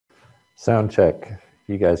Sound check.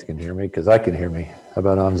 You guys can hear me because I can hear me. How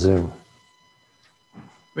about on Zoom?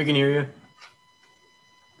 We can hear you.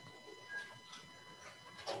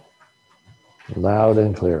 Loud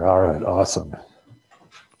and clear. All right, awesome.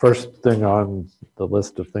 First thing on the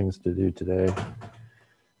list of things to do today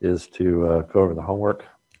is to go over the homework.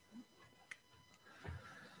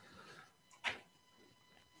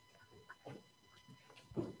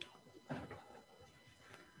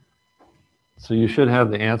 So you should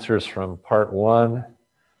have the answers from part one.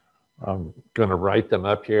 I'm going to write them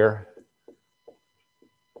up here.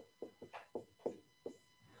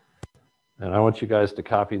 And I want you guys to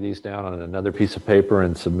copy these down on another piece of paper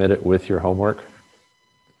and submit it with your homework.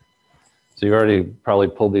 So you already probably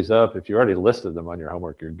pulled these up. If you already listed them on your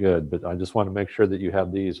homework, you're good. But I just want to make sure that you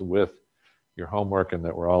have these with your homework and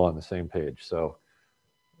that we're all on the same page. So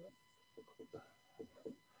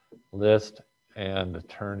list and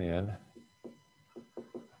turn in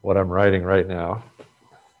what I'm writing right now.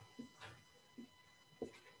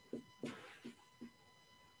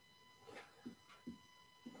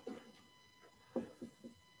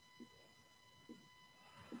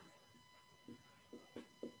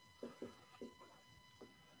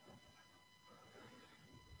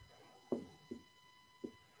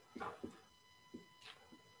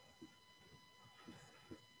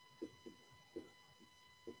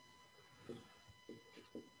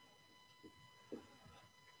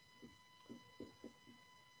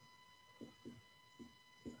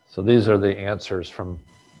 So these are the answers from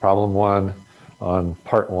problem one on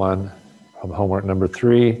part one of homework number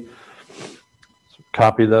 3. So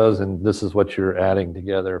copy those, and this is what you're adding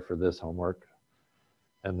together for this homework.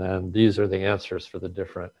 And then these are the answers for the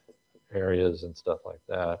different areas and stuff like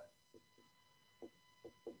that.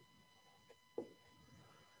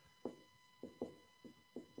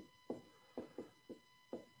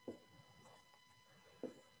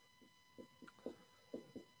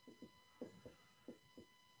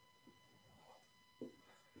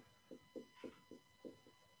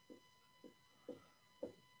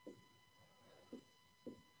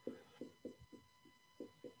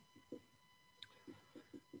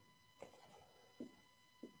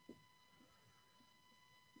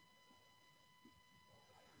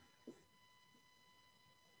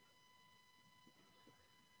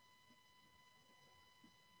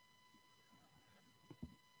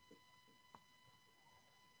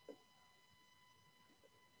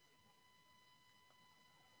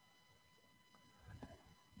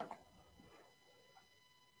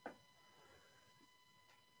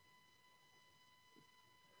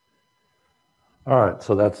 All right,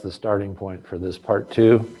 so that's the starting point for this part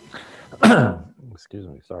 2. Excuse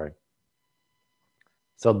me, sorry.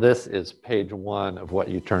 So this is page 1 of what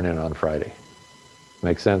you turn in on Friday.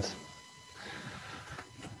 Make sense?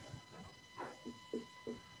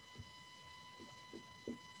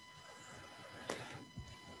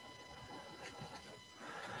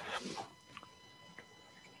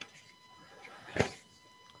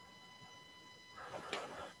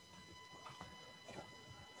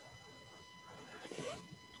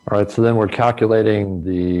 All right, so then we're calculating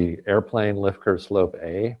the airplane lift curve slope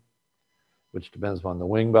A, which depends upon the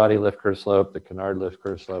wing body lift curve slope, the canard lift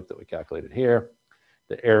curve slope that we calculated here,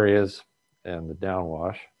 the areas, and the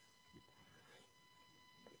downwash.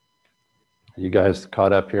 You guys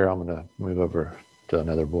caught up here? I'm going to move over to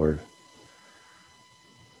another board.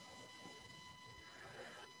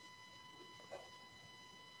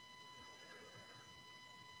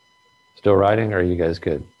 Still writing, or are you guys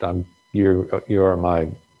good? You are my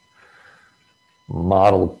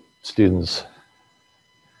model students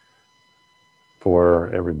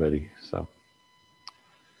for everybody, so.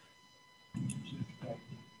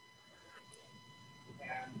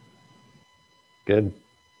 Good.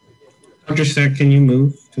 Dr. Stack, can you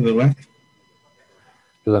move to the left?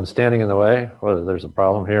 Because I'm standing in the way? Well, there's a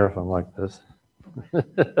problem here if I'm like this.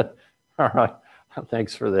 All right,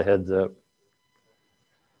 thanks for the heads up.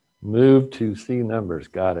 Move to see numbers,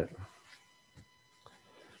 got it.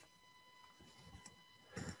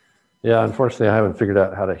 Yeah, unfortunately, I haven't figured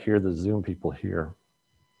out how to hear the Zoom people here.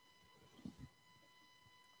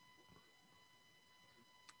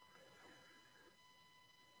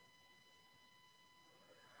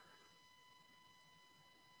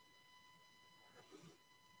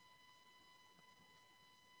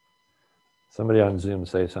 Somebody on Zoom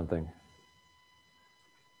say something.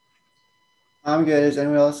 I'm good. Is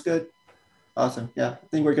anyone else good? Awesome. Yeah, I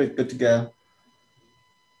think we're good to go.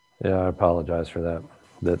 Yeah, I apologize for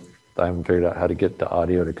that. I haven't figured out how to get the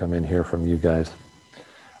audio to come in here from you guys.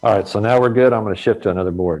 All right, so now we're good. I'm going to shift to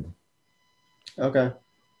another board. Okay.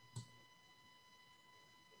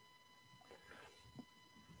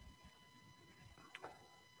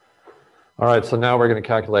 All right, so now we're going to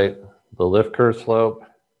calculate the lift curve slope.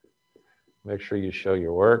 Make sure you show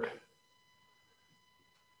your work,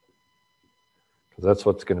 because that's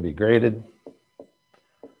what's going to be graded. Does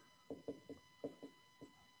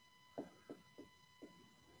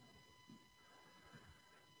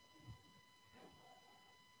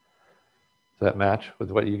that match with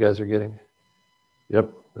what you guys are getting? Yep,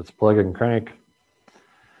 let's plug and crank.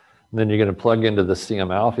 And then you're going to plug into the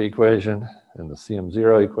CM alpha equation and the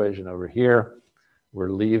CM0 equation over here. We're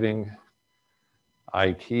leaving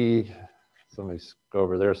IT. So let me go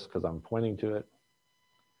over there because I'm pointing to it.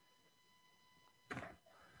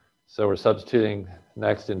 So we're substituting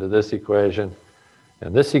next into this equation.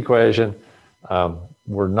 And this equation, we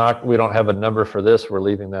don't have a number for this. We're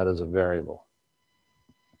leaving that as a variable.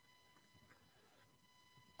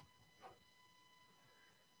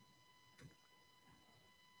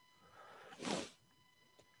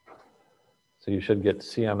 So you should get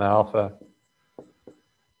CM alpha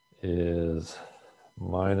is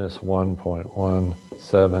minus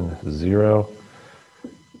 1.170.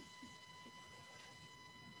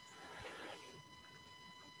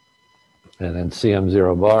 And then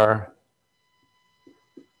CM0 bar.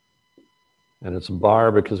 And it's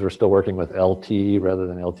bar because we're still working with LT rather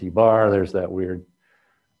than LT bar. There's that weird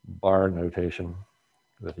bar notation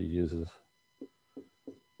that he uses.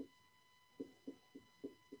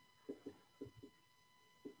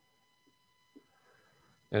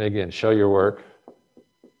 And again, show your work.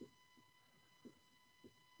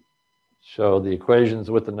 Show the equations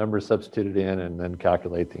with the numbers substituted in and then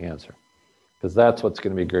calculate the answer. Because that's what's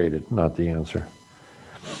going to be graded, not the answer.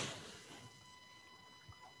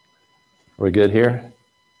 Are we good here?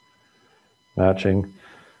 Matching.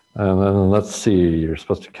 And then let's see, you're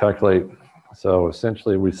supposed to calculate. So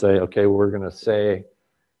essentially we say, okay, we're going to say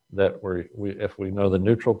that if we know the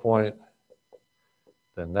neutral point,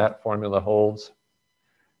 then that formula holds.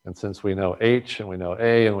 And since we know H and we know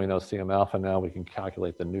A and we know CM alpha now, we can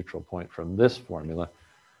calculate the neutral point from this formula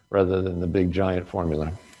rather than the big giant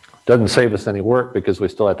formula. Doesn't save us any work because we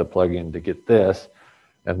still have to plug in to get this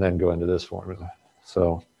and then go into this formula.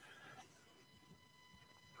 So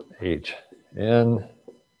HN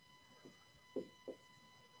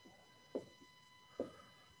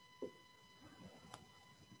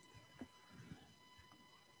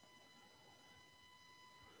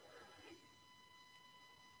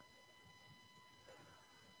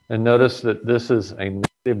and notice that this is a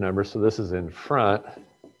negative number, so this is in front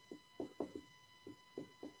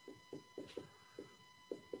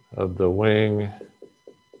of the wing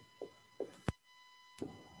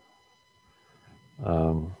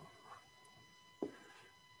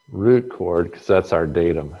root chord, because that's our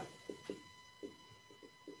datum.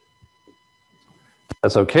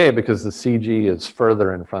 That's okay because the CG is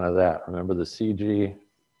further in front of that. Remember, the CG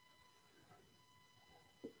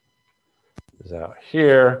is out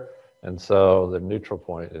here, and so the neutral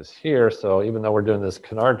point is here. So even though we're doing this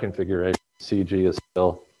canard configuration, CG is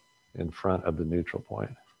still in front of the neutral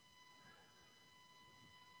point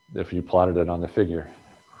if you plotted it on the figure.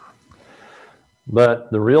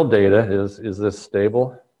 But the real data is this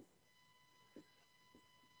stable?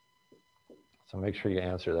 So make sure you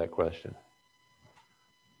answer that question.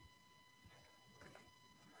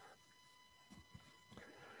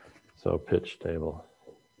 So pitch stable.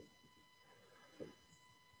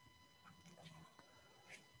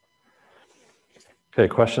 Okay,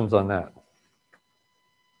 questions on that?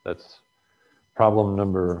 That's problem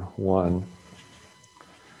number 1,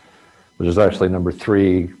 which is actually number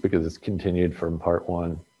 3 because it's continued from part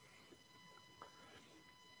 1.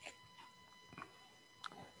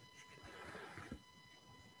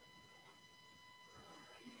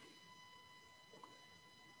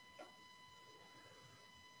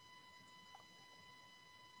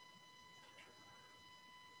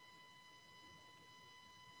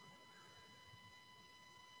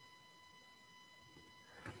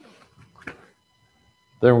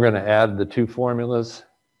 Then we're going to add the 2 formulas.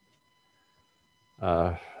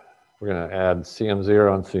 We're going to add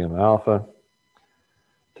CM0 and CM alpha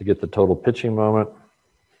to get the total pitching moment.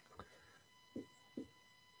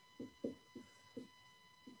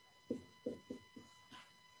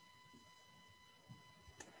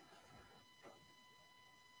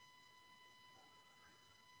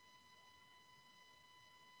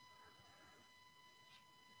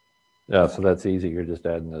 Yeah, so that's easy. You're just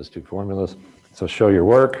adding those 2 formulas. So show your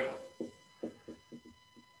work.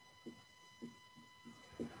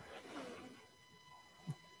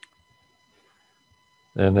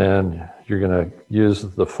 And then you're going to use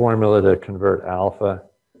the formula to convert alpha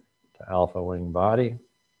to alpha wing body.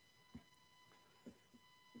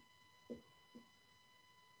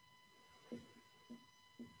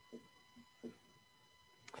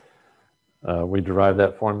 We derived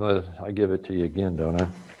that formula. I give it to you again, don't I?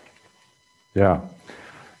 Yeah.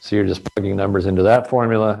 So you're just plugging numbers into that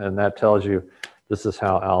formula, and that tells you this is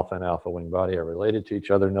how alpha and alpha wing body are related to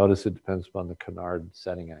each other. Notice it depends upon the canard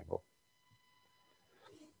setting angle.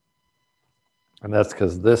 And that's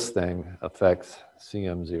because this thing affects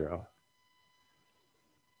CM0.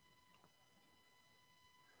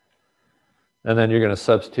 And then you're going to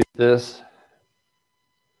substitute this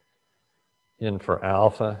in for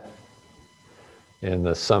alpha in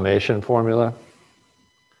the summation formula.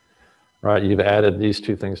 Right, you've added these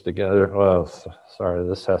two things together. Oh, sorry,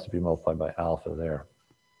 this has to be multiplied by alpha there.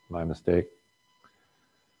 My mistake.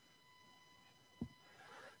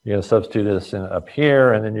 You're going to substitute this in up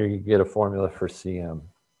here, and then you get a formula for CM.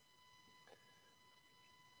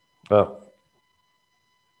 Oh,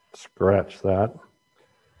 scratch that.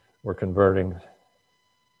 We're converting.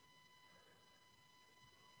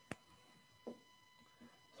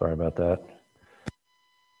 Sorry about that.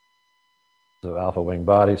 So alpha wing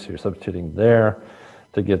body, so you're substituting there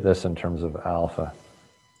to get this in terms of alpha.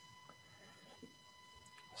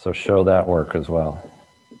 So show that work as well.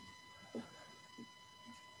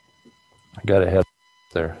 I got ahead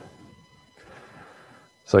there.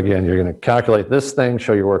 So again, you're going to calculate this thing,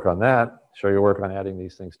 show your work on that, show your work on adding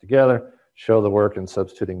these things together, show the work in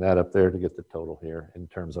substituting that up there to get the total here in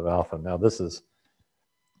terms of alpha. Now this is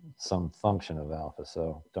some function of alpha,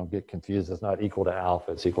 so don't get confused. It's not equal to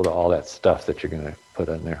alpha. It's equal to all that stuff that you're going to put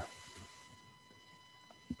in there.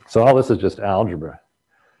 So all this is just algebra.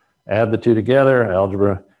 Add the two together,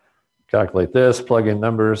 algebra, calculate this, plug in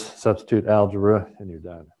numbers, substitute algebra, and you're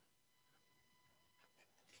done.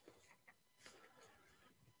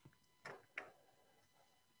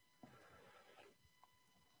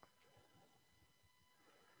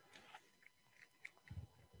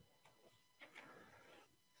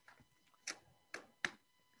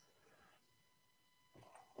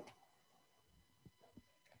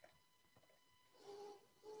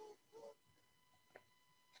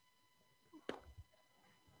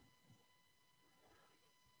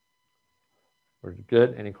 We're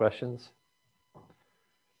good. Any questions?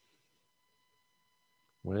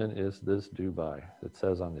 When is this due by? It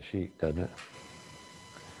says on the sheet, doesn't it?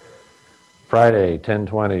 Friday,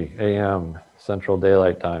 10:20 a.m. Central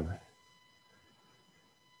Daylight Time.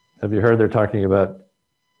 Have you heard they're talking about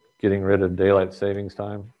getting rid of daylight savings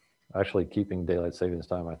time? Actually keeping daylight savings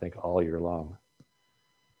time, I think, all year long.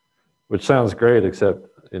 Which sounds great, except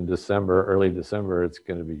in December, early December, it's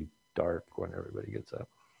going to be dark when everybody gets up.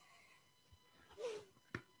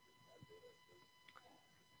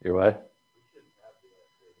 You're what?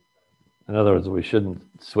 In other words, we shouldn't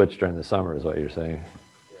switch during the summer is what you're saying.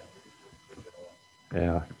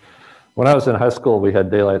 Yeah. When I was in high school, we had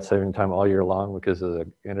daylight saving time all year long because of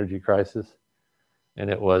the energy crisis. And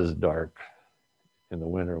it was dark in the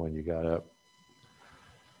winter when you got up.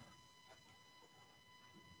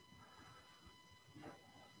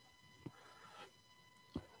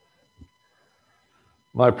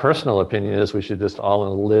 My personal opinion is we should just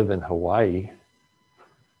all live in Hawaii,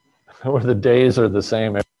 where the days are the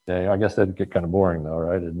same every day. I guess that'd get kind of boring though,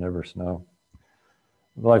 right? It'd never snow.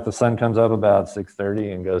 Like the sun comes up about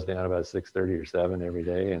 6:30 and goes down about 6:30 or 7 every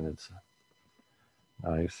day, and it's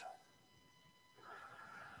nice.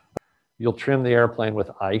 You'll trim the airplane with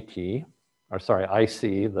IC,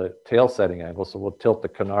 the tail setting angle. So we'll tilt the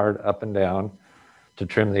canard up and down to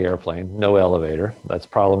trim the airplane, no elevator. That's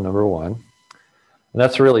problem number one. And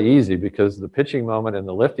that's really easy because the pitching moment and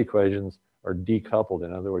the lift equations are decoupled.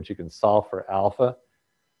 In other words, you can solve for alpha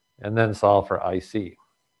and then solve for IC.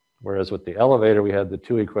 Whereas with the elevator, we had the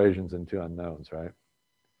two equations and two unknowns, right?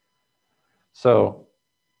 So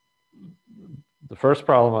the first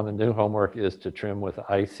problem on the new homework is to trim with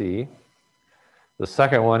IC. The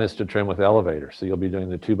second one is to trim with elevator. So you'll be doing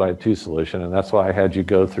the 2x2 solution. And that's why I had you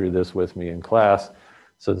go through this with me in class.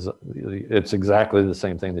 So it's exactly the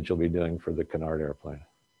same thing that you'll be doing for the canard airplane.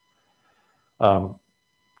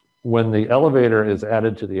 When the elevator is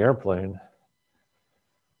added to the airplane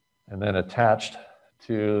and then attached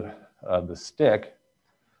to the stick,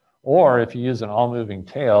 or if you use an all-moving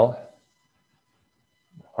tail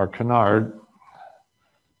or canard,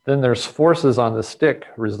 then there's forces on the stick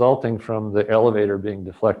resulting from the elevator being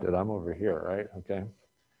deflected. I'm over here, right? Okay.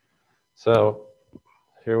 So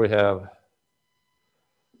here we have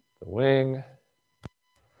the wing.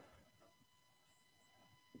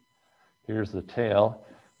 Here's the tail.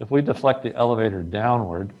 If we deflect the elevator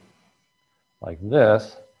downward like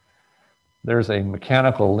this, there's a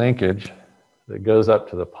mechanical linkage that goes up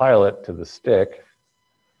to the pilot, to the stick.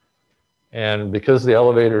 And because the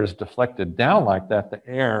elevator is deflected down like that, the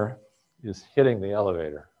air is hitting the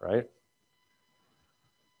elevator, right?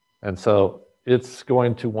 And so it's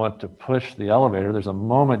going to want to push the elevator. There's a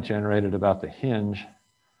moment generated about the hinge.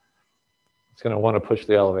 It's going to want to push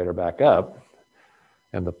the elevator back up.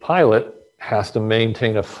 And the pilot has to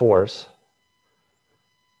maintain a force.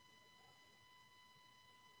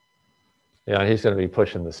 Yeah, he's going to be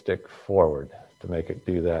pushing the stick forward to make it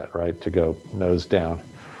do that, right? To go nose down.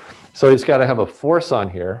 So he's got to have a force on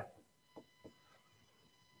here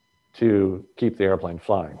to keep the airplane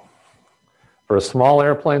flying. For a small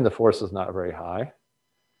airplane, the force is not very high.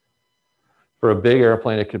 For a big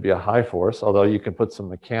airplane, it could be a high force, although you can put some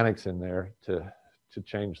mechanics in there to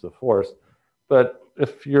change the force. But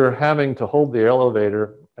if you're having to hold the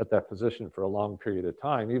elevator at that position for a long period of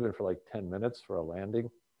time, even for like 10 minutes for a landing,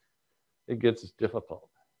 it gets difficult.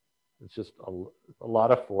 It's just a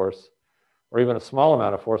lot of force, or even a small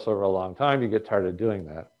amount of force over a long time. You get tired of doing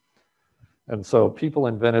that. And so people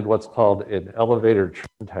invented what's called an elevator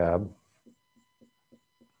trim tab.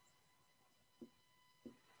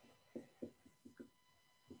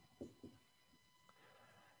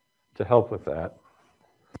 To help with that.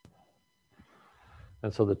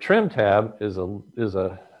 And so the trim tab is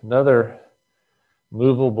another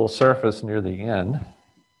movable surface near the end.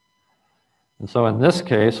 And so in this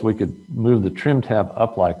case, we could move the trim tab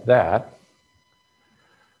up like that.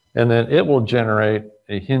 And then it will generate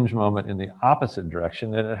a hinge moment in the opposite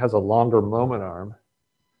direction. And it has a longer moment arm.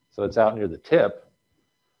 So it's out near the tip.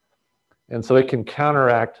 And so it can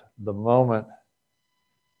counteract the moment.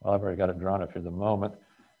 Well, I've already got it drawn up here, the moment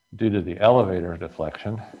due to the elevator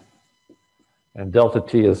deflection. And delta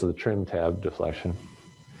T is the trim tab deflection.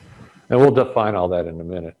 And we'll define all that in a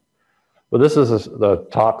minute. But this is the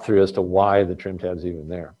talk through as to why the trim tab's even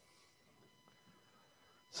there.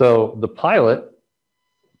 So the pilot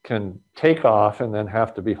can take off and then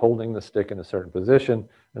have to be holding the stick in a certain position.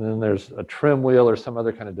 And then there's a trim wheel or some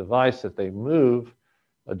other kind of device that they move,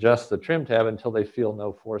 adjust the trim tab until they feel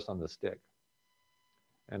no force on the stick.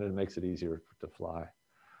 And it makes it easier to fly.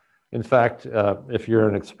 In fact, if you're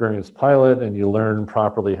an experienced pilot and you learn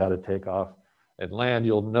properly how to take off and land,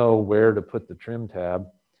 you'll know where to put the trim tab.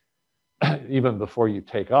 Even before you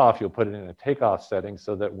take off, you'll put it in a takeoff setting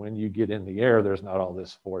so that when you get in the air, there's not all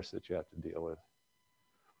this force that you have to deal with.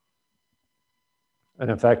 And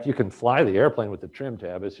in fact, you can fly the airplane with the trim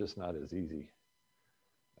tab. It's just not as easy.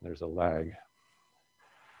 There's a lag.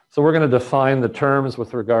 So we're going to define the terms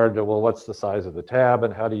with regard to, well, what's the size of the tab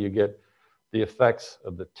and how do you get the effects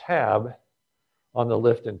of the tab on the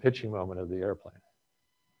lift and pitching moment of the airplane.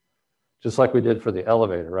 Just like we did for the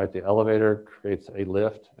elevator, right? The elevator creates a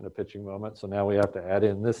lift and a pitching moment. So now we have to add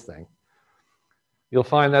in this thing. You'll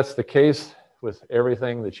find that's the case with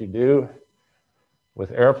everything that you do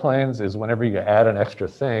with airplanes is whenever you add an extra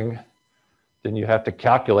thing, then you have to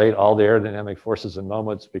calculate all the aerodynamic forces and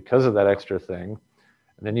moments because of that extra thing.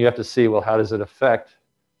 And then you have to see, well, how does it affect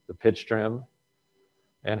the pitch trim?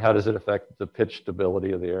 And how does it affect the pitch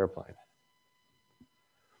stability of the airplane?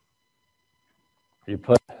 You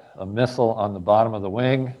put a missile on the bottom of the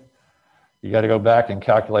wing, you got to go back and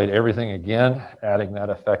calculate everything again, adding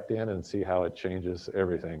that effect in and see how it changes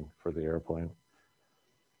everything for the airplane.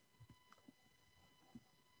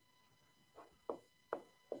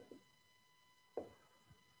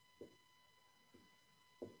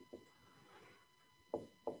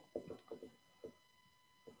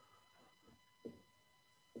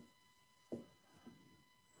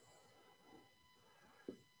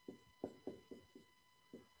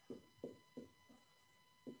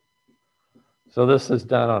 So this is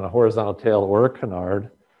done on a horizontal tail or a canard,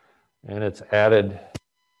 and it's added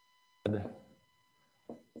a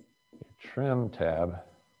trim tab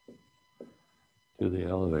to the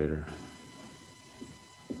elevator.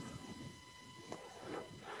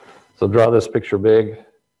 So draw this picture big. I'm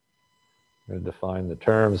going to define the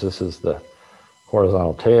terms. This is the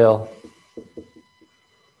horizontal tail.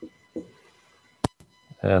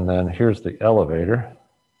 And then here's the elevator,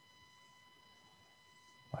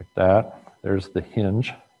 like that. There's the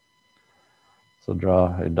hinge. So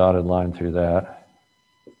draw a dotted line through that.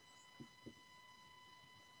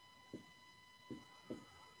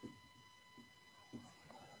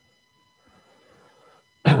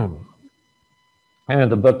 And in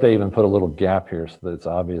the book, they even put a little gap here so that it's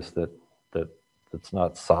obvious that it's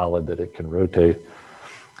not solid, that it can rotate.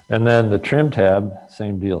 And then the trim tab,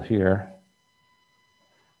 same deal here.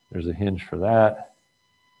 There's a hinge for that.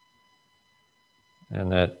 And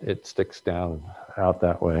that it sticks down out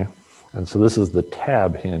that way. And so this is the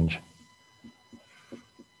tab hinge.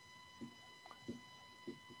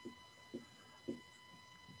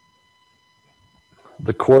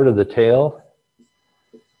 The chord of the tail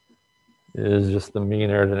is just the mean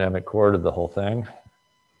aerodynamic chord of the whole thing.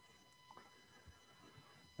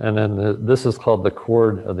 And then this is called the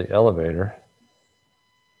chord of the elevator.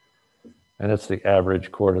 And it's the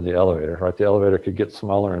average chord of the elevator, right? The elevator could get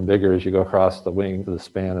smaller and bigger as you go across the wing, the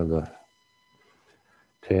span of the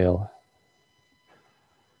tail.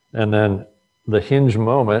 And then the hinge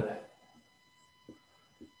moment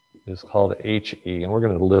is called HE, and we're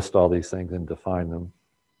going to list all these things and define them.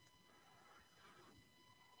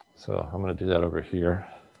 So I'm going to do that over here.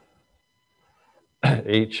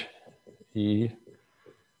 HE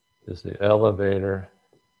is the elevator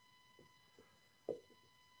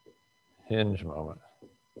hinge moment,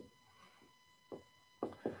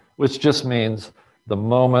 which just means the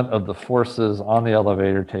moment of the forces on the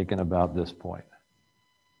elevator taken about this point.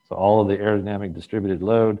 So all of the aerodynamic distributed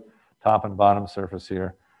load, top and bottom surface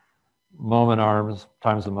here, moment arms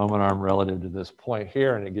times the moment arm relative to this point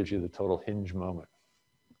here, and it gives you the total hinge moment.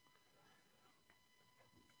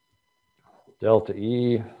 Delta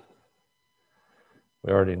E,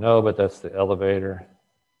 we already know, but that's the elevator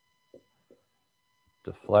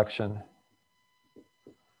deflection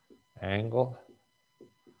angle.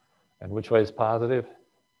 And which way is positive?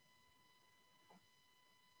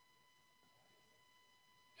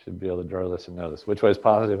 Should be able to draw this and know this. Which way is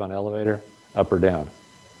positive on elevator? Up or down?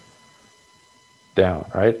 Down,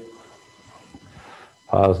 right?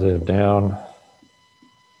 Positive down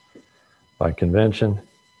by convention.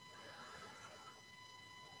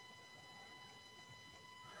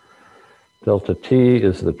 Delta T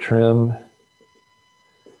is the trim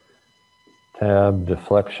tab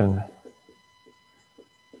deflection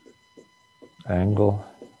angle.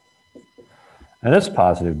 And it's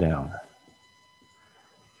positive down.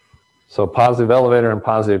 So positive elevator and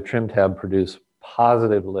positive trim tab produce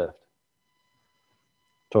positive lift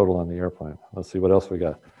total on the airplane. Let's see what else we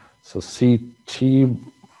got. So CT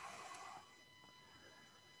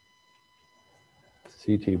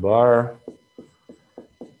bar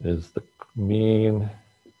is the mean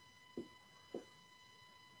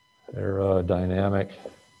aerodynamic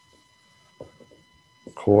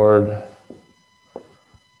chord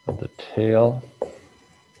of the tail.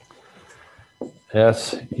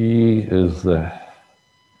 SE is the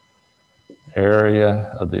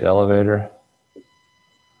area of the elevator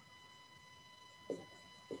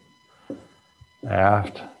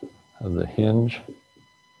aft of the hinge.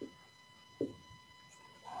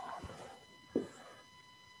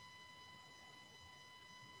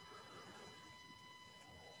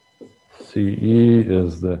 CE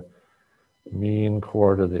is the mean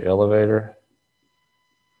chord of the elevator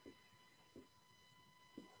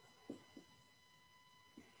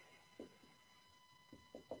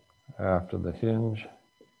after the hinge.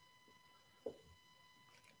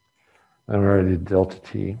 And we already did delta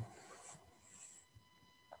T.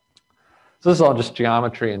 So this is all just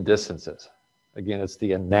geometry and distances. Again, it's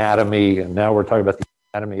the anatomy, and now we're talking about the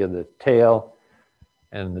anatomy of the tail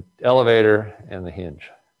and the elevator and the hinge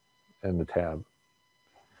and the tab.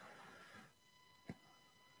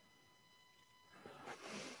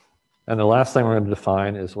 And the last thing we're going to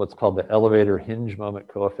define is what's called the elevator hinge moment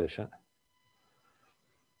coefficient.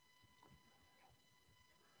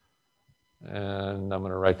 And I'm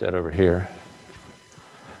going to write that over here.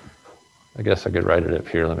 I guess I could write it up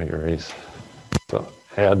here. Let me erase. So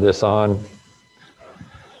add this on.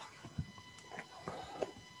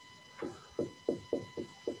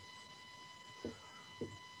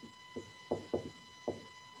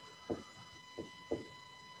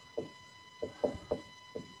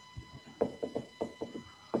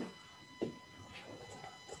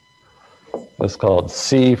 It's called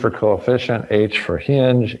C for coefficient, H for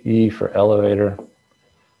hinge, E for elevator.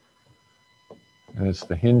 And it's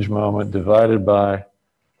the hinge moment divided by,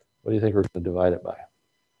 what do you think we're going to divide it by?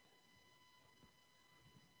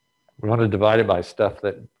 We want to divide it by stuff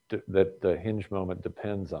that the hinge moment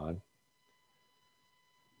depends on.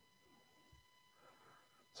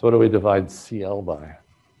 So what do we divide CL by?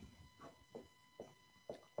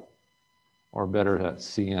 Or better, that's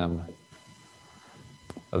CM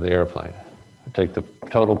of the airplane. Take the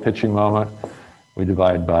total pitching moment, we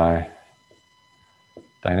divide by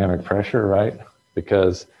dynamic pressure, right?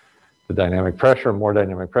 Because the dynamic pressure, more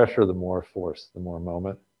dynamic pressure, the more force, the more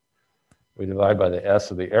moment. We divide by the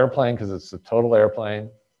S of the airplane because it's the total airplane,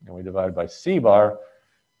 and we divide by C bar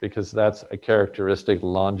because that's a characteristic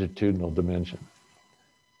longitudinal dimension.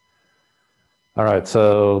 All right,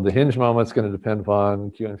 so the hinge moment's going to depend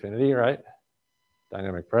upon Q infinity, right?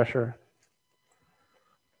 Dynamic pressure.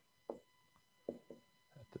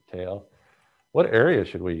 Tail. What area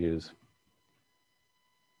should we use?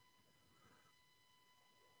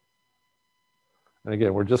 And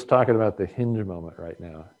again, we're just talking about the hinge moment right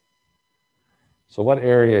now. So what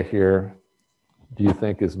area here do you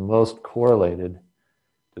think is most correlated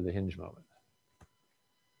to the hinge moment?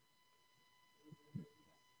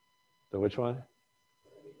 The which one?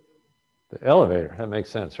 The elevator. That makes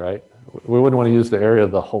sense, right? We wouldn't want to use the area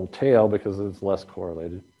of the whole tail because it's less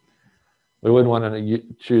correlated. We wouldn't want to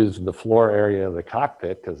choose the floor area of the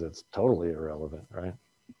cockpit because it's totally irrelevant, right?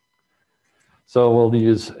 So we'll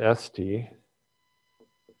use SE.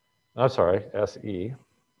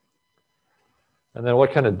 And then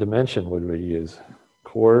what kind of dimension would we use?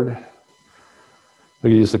 Chord.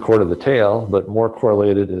 We use the chord of the tail, but more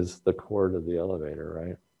correlated is the chord of the elevator,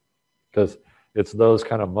 right? Because it's those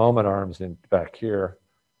kind of moment arms in back here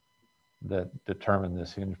that determine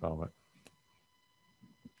this hinge moment.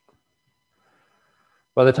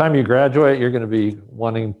 By the time you graduate, you're going to be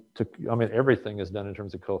wanting to, I mean, everything is done in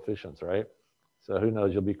terms of coefficients, right? So who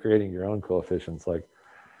knows, you'll be creating your own coefficients, like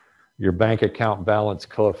your bank account balance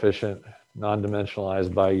coefficient,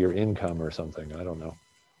 non-dimensionalized by your income or something, I don't know.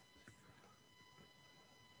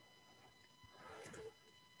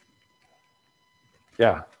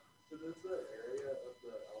 Yeah. So does the area of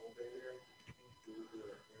the elevator include the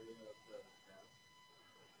area of the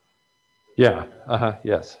Yeah,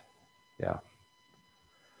 yes, yeah.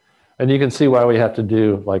 And you can see why we have to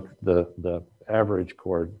do like the average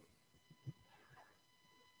chord.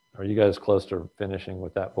 Are you guys close to finishing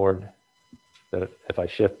with that board? That if I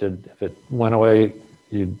shifted, if it went away,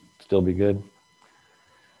 you'd still be good?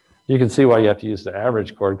 You can see why you have to use the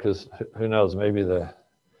average chord, because who knows, maybe the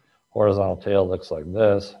horizontal tail looks like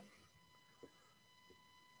this.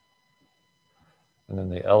 And then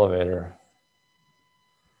the elevator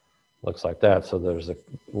looks like that. So there's a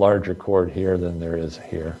larger chord here than there is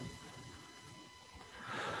here.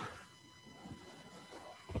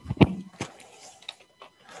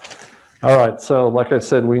 All right, so like I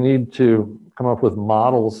said, we need to come up with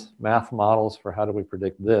models, math models for how do we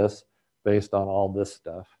predict this based on all this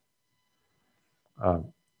stuff.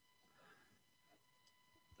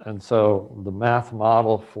 And so the math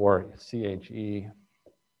model for CHE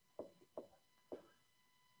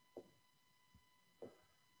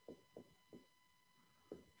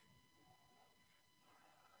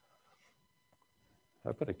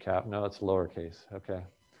I put a cap, no, it's lowercase, okay.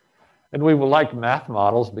 And we will like math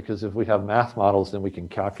models because if we have math models, then we can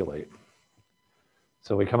calculate.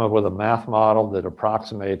 So we come up with a math model that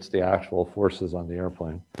approximates the actual forces on the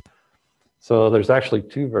airplane. So there's actually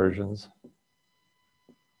two versions.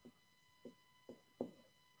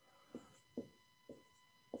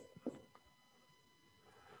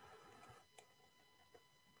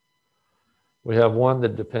 We have one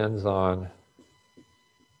that depends on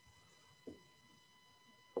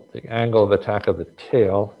the angle of attack of the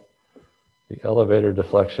tail, the elevator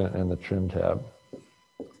deflection, and the trim tab.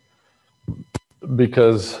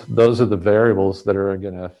 Because those are the variables that are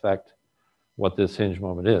going to affect what this hinge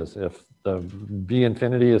moment is. If the V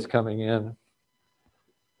infinity is coming in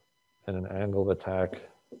at an angle of attack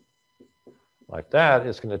like that,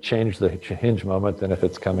 it's going to change the hinge moment than if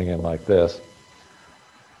it's coming in like this.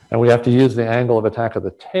 And we have to use the angle of attack of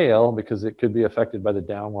the tail because it could be affected by the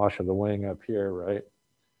downwash of the wing up here, right?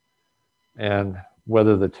 And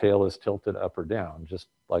whether the tail is tilted up or down, just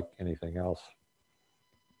like anything else.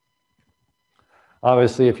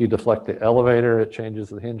 Obviously, if you deflect the elevator, it changes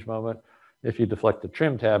the hinge moment. If you deflect the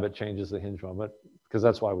trim tab, it changes the hinge moment, because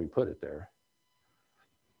that's why we put it there.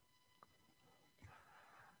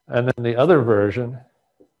 And then the other version,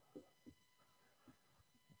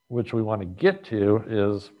 which we want to get to,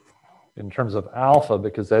 is in terms of alpha,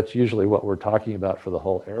 because that's usually what we're talking about for the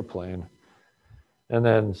whole airplane. And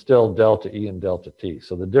then still delta E and delta T.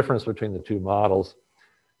 So the difference between the two models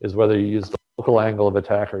is whether you use the local angle of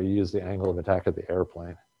attack or you use the angle of attack of the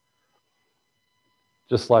airplane.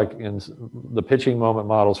 Just like in the pitching moment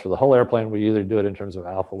models for the whole airplane, we either do it in terms of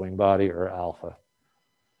alpha wing body or alpha.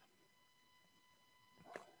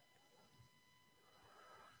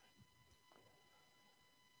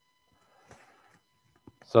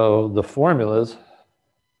 So the formulas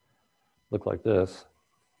look like this.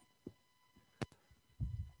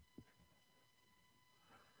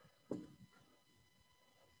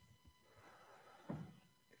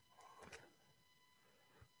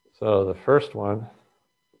 So the first one,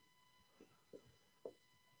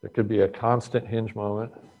 there could be a constant hinge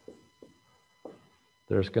moment.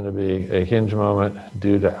 There's going to be a hinge moment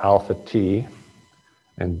due to alpha T,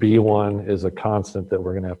 and B1 is a constant that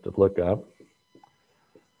we're going to have to look up.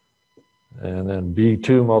 And then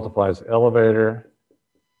B2 multiplies elevator,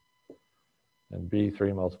 and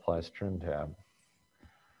B3 multiplies trim tab.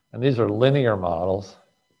 And these are linear models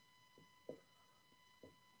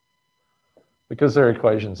because they're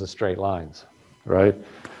equations of straight lines, right?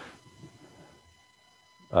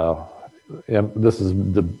 This is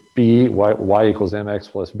the b, y equals mx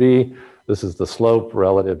plus b. This is the slope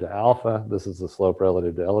relative to alpha. This is the slope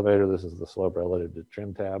relative to elevator. This is the slope relative to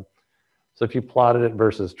trim tab. So if you plotted it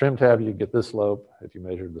versus trim tab, you get this slope if you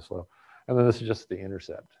measured the slope. And then this is just the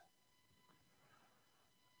intercept.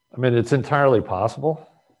 I mean, it's entirely possible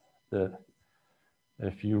that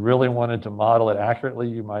if you really wanted to model it accurately,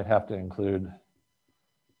 you might have to include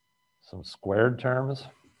some squared terms,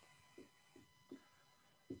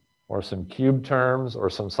 or some cube terms, or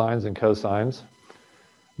some sines and cosines.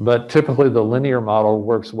 But typically the linear model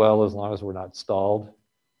works well as long as we're not stalled,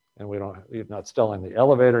 and you're not stalling the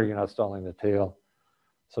elevator, you're not stalling the tail.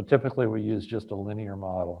 So typically we use just a linear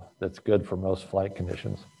model that's good for most flight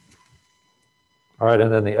conditions. All right,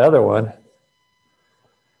 and then the other one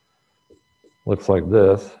looks like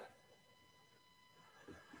this.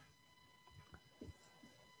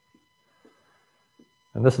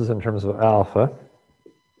 And this is in terms of alpha.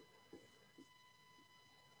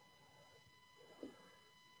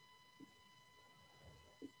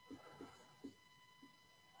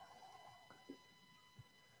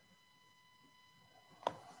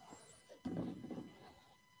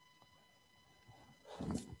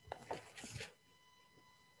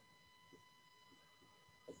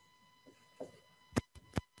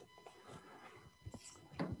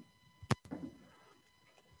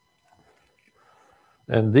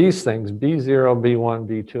 And these things, B0, B1,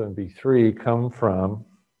 B2, and B3, come from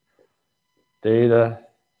data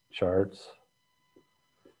charts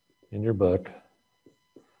in your book,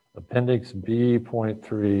 Appendix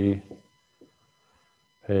B.3,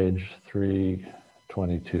 page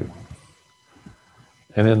 322.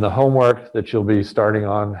 And in the homework that you'll be starting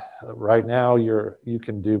on right now, you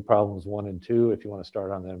can do problems 1 and 2 if you want to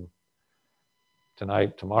start on them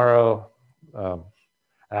tonight, tomorrow.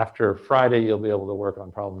 After Friday, you'll be able to work on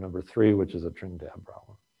problem number 3, which is a trim tab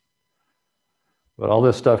problem. But all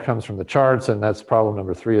this stuff comes from the charts, and that's problem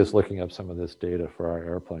number 3, is looking up some of this data for our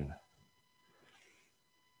airplane.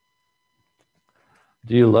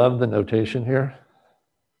 Do you love the notation here?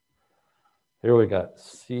 Here we got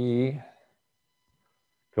C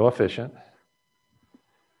coefficient.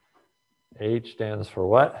 H stands for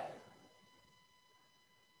what?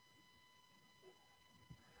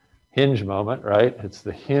 Hinge moment, right? It's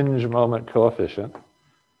the hinge moment coefficient.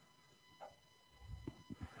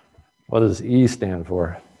 What does E stand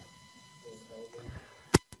for?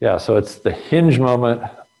 Yeah, so it's the hinge moment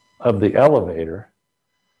of the elevator.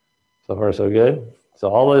 So far, so good. So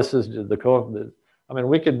all this is the coefficient. I mean,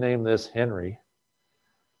 we could name this Henry,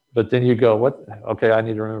 but then you go, what? Okay, I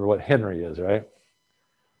need to remember what Henry is, right?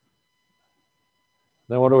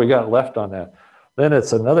 Then what do we got left on that? Then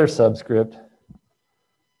it's another subscript,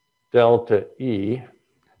 delta E.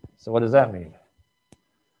 So what does that mean?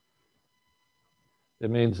 It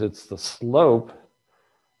means it's the slope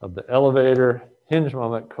of the elevator hinge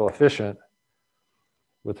moment coefficient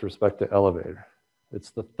with respect to elevator.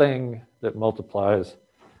 It's the thing that multiplies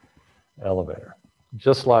elevator.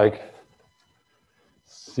 Just like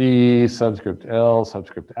C subscript L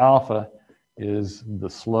subscript alpha is the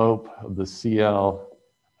slope of the CL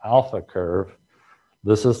alpha curve,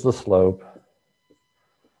 this is the slope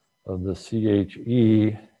of the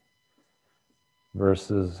CHE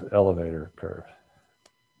versus elevator curve.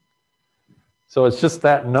 So it's just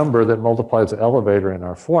that number that multiplies the elevator in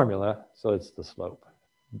our formula, so it's the slope.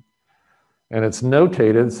 And it's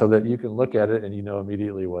notated so that you can look at it and you know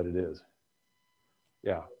immediately what it is.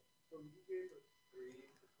 Yeah. So you gave us 3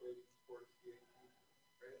 equations for CHE,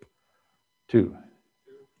 right? 2. 2.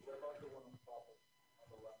 What about the one on top of on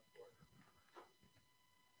the left one?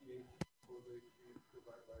 CHE equals HE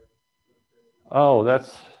divided by. Oh,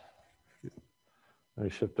 that's, let me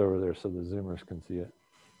shift over there so the Zoomers can see it.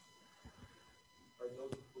 Are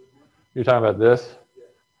those included? You're talking about this? Yeah.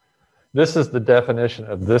 This is the definition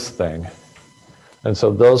of this thing. And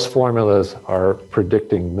so those formulas are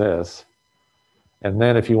predicting this. And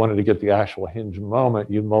then if you wanted to get the actual hinge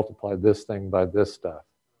moment, you multiply this thing by this stuff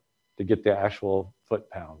to get the actual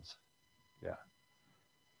foot-pounds. Yeah.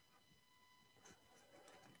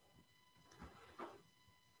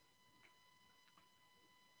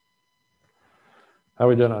 How are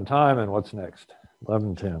we doing on time, and what's next?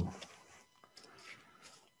 11:10.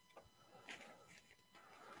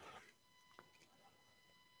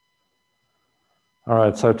 All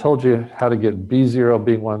right, so I told you how to get B0,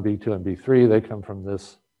 B1, B2, and B3. They come from the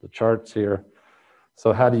charts here.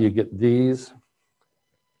 So how do you get these?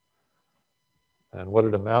 And what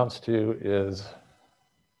it amounts to is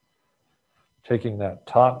taking that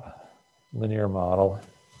top linear model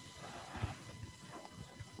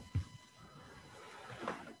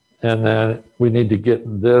And then we need to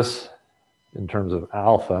get this in terms of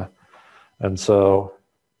alpha. And so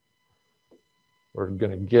we're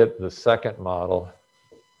going to get the second model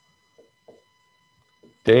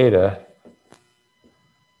data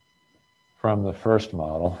from the first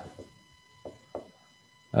model.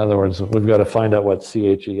 In other words, we've got to find out what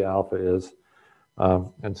CHE alpha is.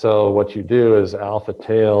 And so what you do is alpha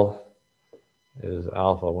tail is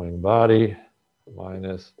alpha wing body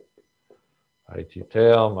minus IT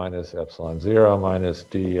tail minus epsilon 0 minus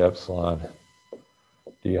d epsilon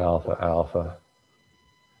d alpha alpha.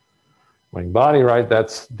 Wing body, right?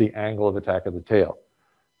 That's the angle of attack of the tail.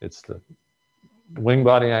 It's the wing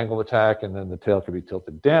body angle of attack, and then the tail could be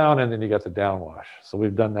tilted down, and then you got the downwash. So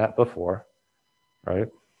we've done that before, right?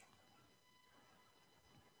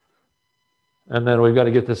 And then we've got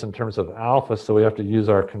to get this in terms of alpha, so we have to use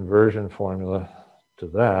our conversion formula to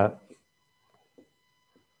that.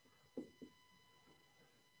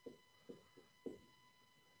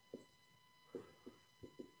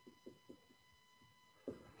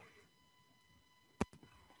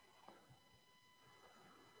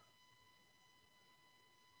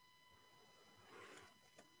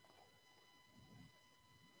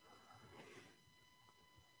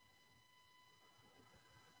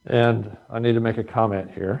 And I need to make a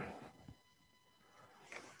comment here.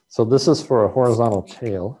 So this is for a horizontal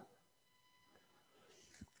tail.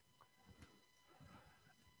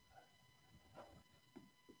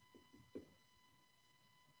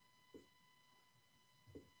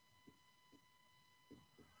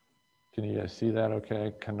 Can you guys see that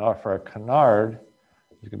okay? For a canard,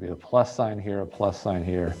 there's going to be a plus sign here, a plus sign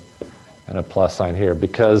here, and a plus sign here.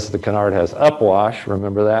 Because the canard has upwash,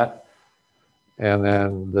 remember that? And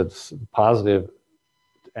then the positive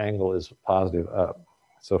angle is positive up.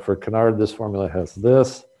 So for canard, this formula has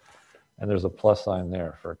this, and there's a plus sign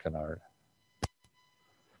there for a canard.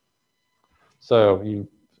 So you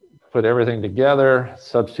put everything together,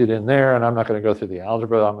 substitute in there, and I'm not going to go through the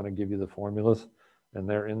algebra. I'm going to give you the formulas, and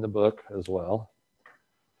they're in the book as well.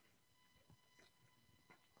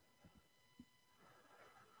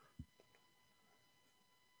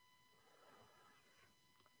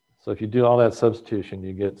 So if you do all that substitution,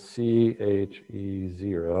 you get CHE0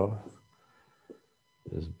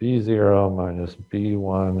 is B0 minus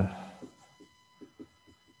B1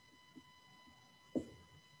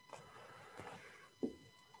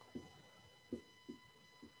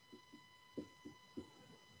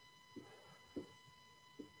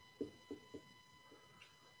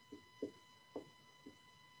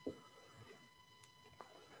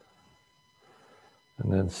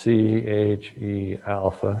 and then CHE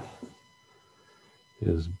alpha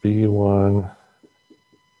is B1,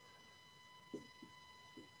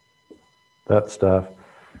 that stuff.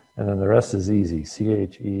 And then the rest is easy.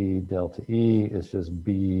 CHE delta E is just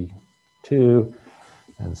B2,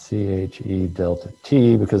 and CHE delta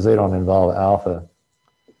T, because they don't involve alpha,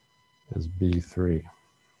 is B3.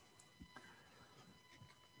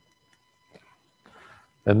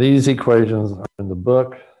 And these equations are in the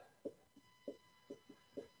book.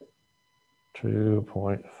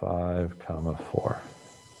 2.5, 4.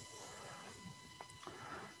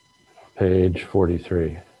 Page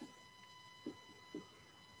 43.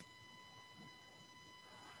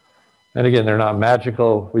 And again, they're not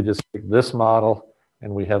magical. We just take this model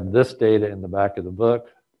and we have this data in the back of the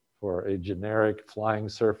book for a generic flying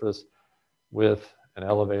surface with an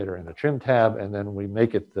elevator and a trim tab, and then we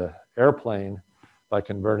make it the airplane by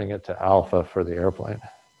converting it to alpha for the airplane.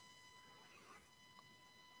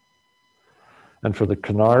 And for the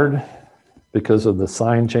canard, because of the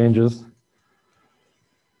sign changes,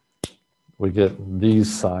 we get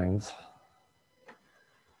these signs.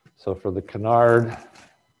 So for the canard,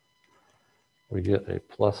 we get a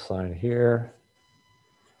plus sign here.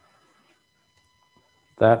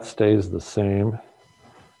 That stays the same,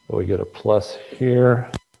 but we get a plus here,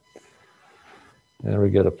 and we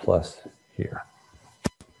get a plus here.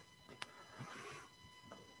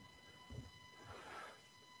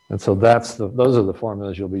 And so those are the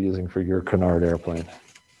formulas you'll be using for your canard airplane.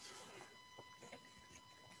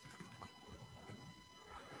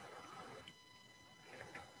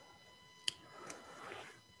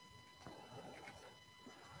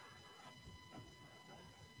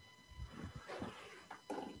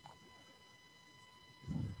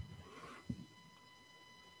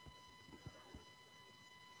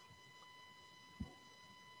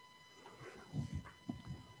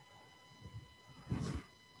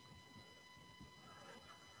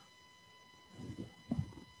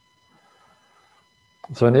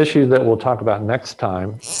 So an issue that we'll talk about next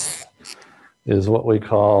time is what we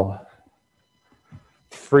call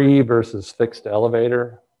free versus fixed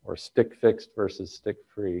elevator, or stick fixed versus stick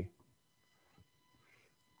free.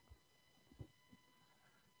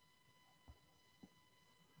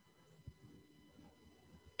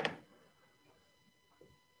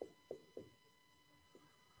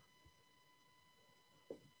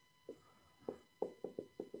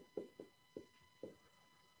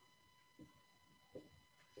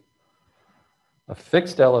 A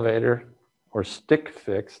fixed elevator, or stick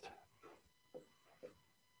fixed,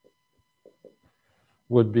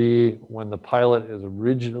 would be when the pilot is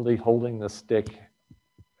rigidly holding the stick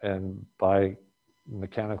and by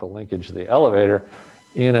mechanical linkage the elevator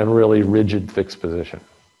in a really rigid fixed position.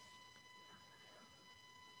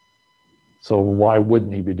 So why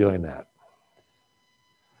wouldn't he be doing that?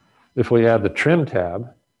 If we add the trim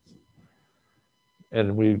tab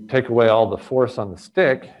and we take away all the force on the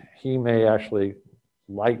stick, he may actually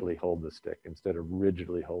lightly hold the stick instead of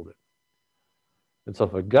rigidly hold it. And so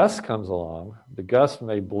if a gust comes along, the gust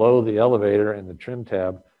may blow the elevator and the trim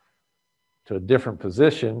tab to a different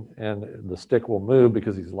position, and the stick will move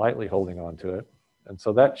because he's lightly holding onto it. And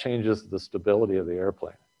so that changes the stability of the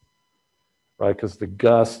airplane, right? Because the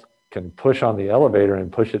gust can push on the elevator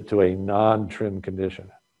and push it to a non-trim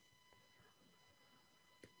condition.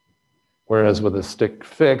 Whereas with a stick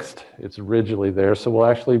fixed, it's rigidly there. So we'll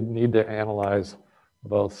actually need to analyze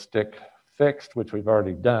both stick fixed, which we've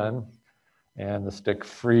already done, and the stick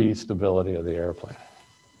free stability of the airplane.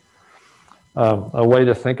 A way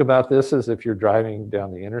to think about this is if you're driving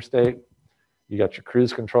down the interstate, you got your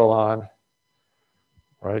cruise control on,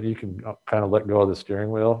 right? You can kind of let go of the steering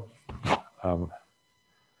wheel.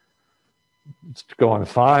 It's going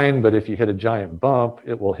fine, but if you hit a giant bump,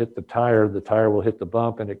 it will hit the tire will hit the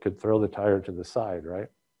bump, and it could throw the tire to the side, right?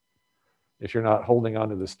 If you're not holding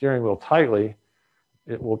onto the steering wheel tightly,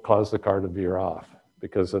 it will cause the car to veer off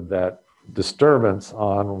because of that disturbance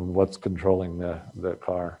on what's controlling the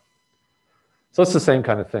car. So it's the same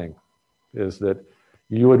kind of thing, is that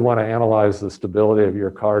you would want to analyze the stability of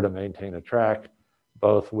your car to maintain a track,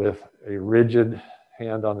 both with a rigid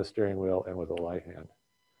hand on the steering wheel and with a light hand.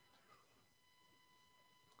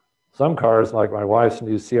 Some cars, like my wife's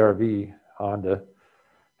new CRV Honda,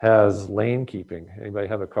 has lane keeping. Anybody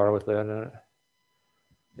have a car with that in it?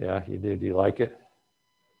 Yeah, you do. Do you like it?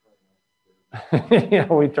 Yeah,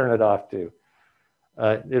 we turn it off too.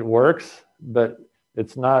 It works, but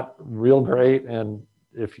it's not real great. And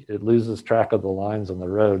if it loses track of the lines on the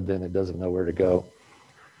road, then it doesn't know where to go.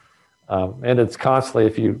 And it's constantly,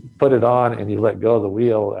 if you put it on and you let go of the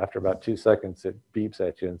wheel, after about 2 seconds, it beeps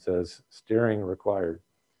at you and says, steering required.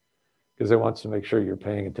 Because it wants to make sure you're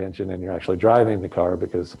paying attention and you're actually driving the car,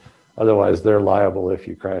 because otherwise they're liable if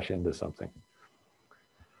you crash into something.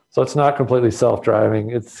 So it's not completely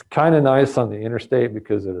self-driving. It's kind of nice on the interstate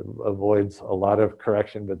because it avoids a lot of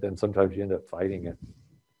correction, but then sometimes you end up fighting it.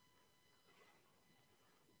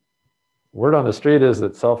 Word on the street is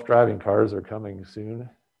that self-driving cars are coming soon,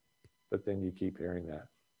 but then you keep hearing that.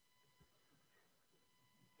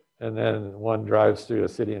 And then one drives through a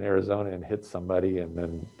city in Arizona and hits somebody, and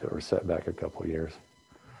then we're set back a couple of years.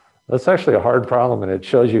 That's actually a hard problem, and it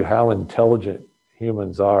shows you how intelligent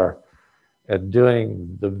humans are at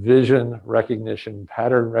doing the vision recognition,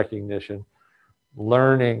 pattern recognition,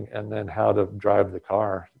 learning, and then how to drive the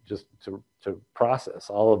car, just to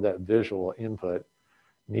process all of that visual input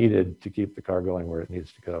needed to keep the car going where it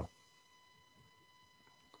needs to go.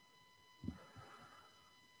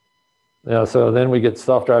 Yeah, so then we get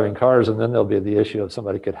self-driving cars, and then there'll be the issue of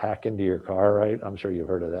somebody could hack into your car, right? I'm sure you've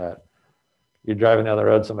heard of that. You're driving down the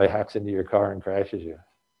road, somebody hacks into your car and crashes you.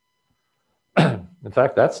 In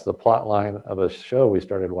fact, that's the plot line of a show we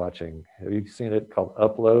started watching. Have you seen it, called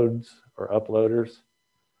Uploads or Uploaders?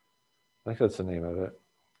 I think that's the name of it.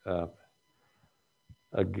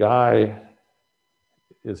 A guy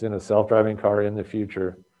is in a self-driving car in the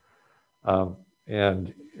future,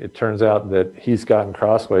 and it turns out that he's gotten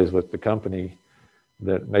crossways with the company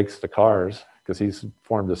that makes the cars, because he's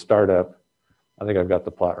formed a startup. I think I've got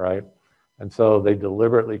the plot right. And so they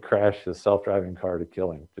deliberately crashed his self-driving car to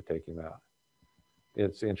kill him, to take him out.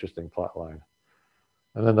 It's an interesting plot line.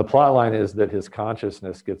 And then the plot line is that his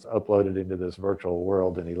consciousness gets uploaded into this virtual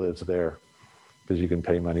world and he lives there, because you can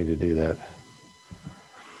pay money to do that.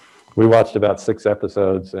 We watched about 6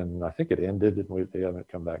 episodes, and I think it ended, and they haven't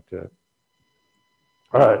come back to it.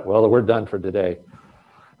 All right, well, we're done for today.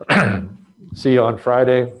 See you on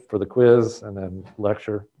Friday for the quiz and then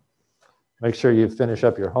lecture. Make sure you finish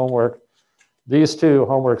up your homework. These 2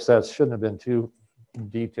 homework sets shouldn't have been too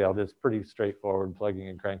detailed. It's pretty straightforward, plugging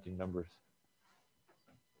and cranking numbers.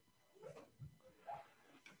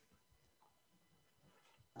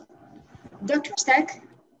 Dr. Stack?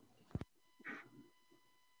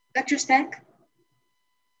 Lecture spec.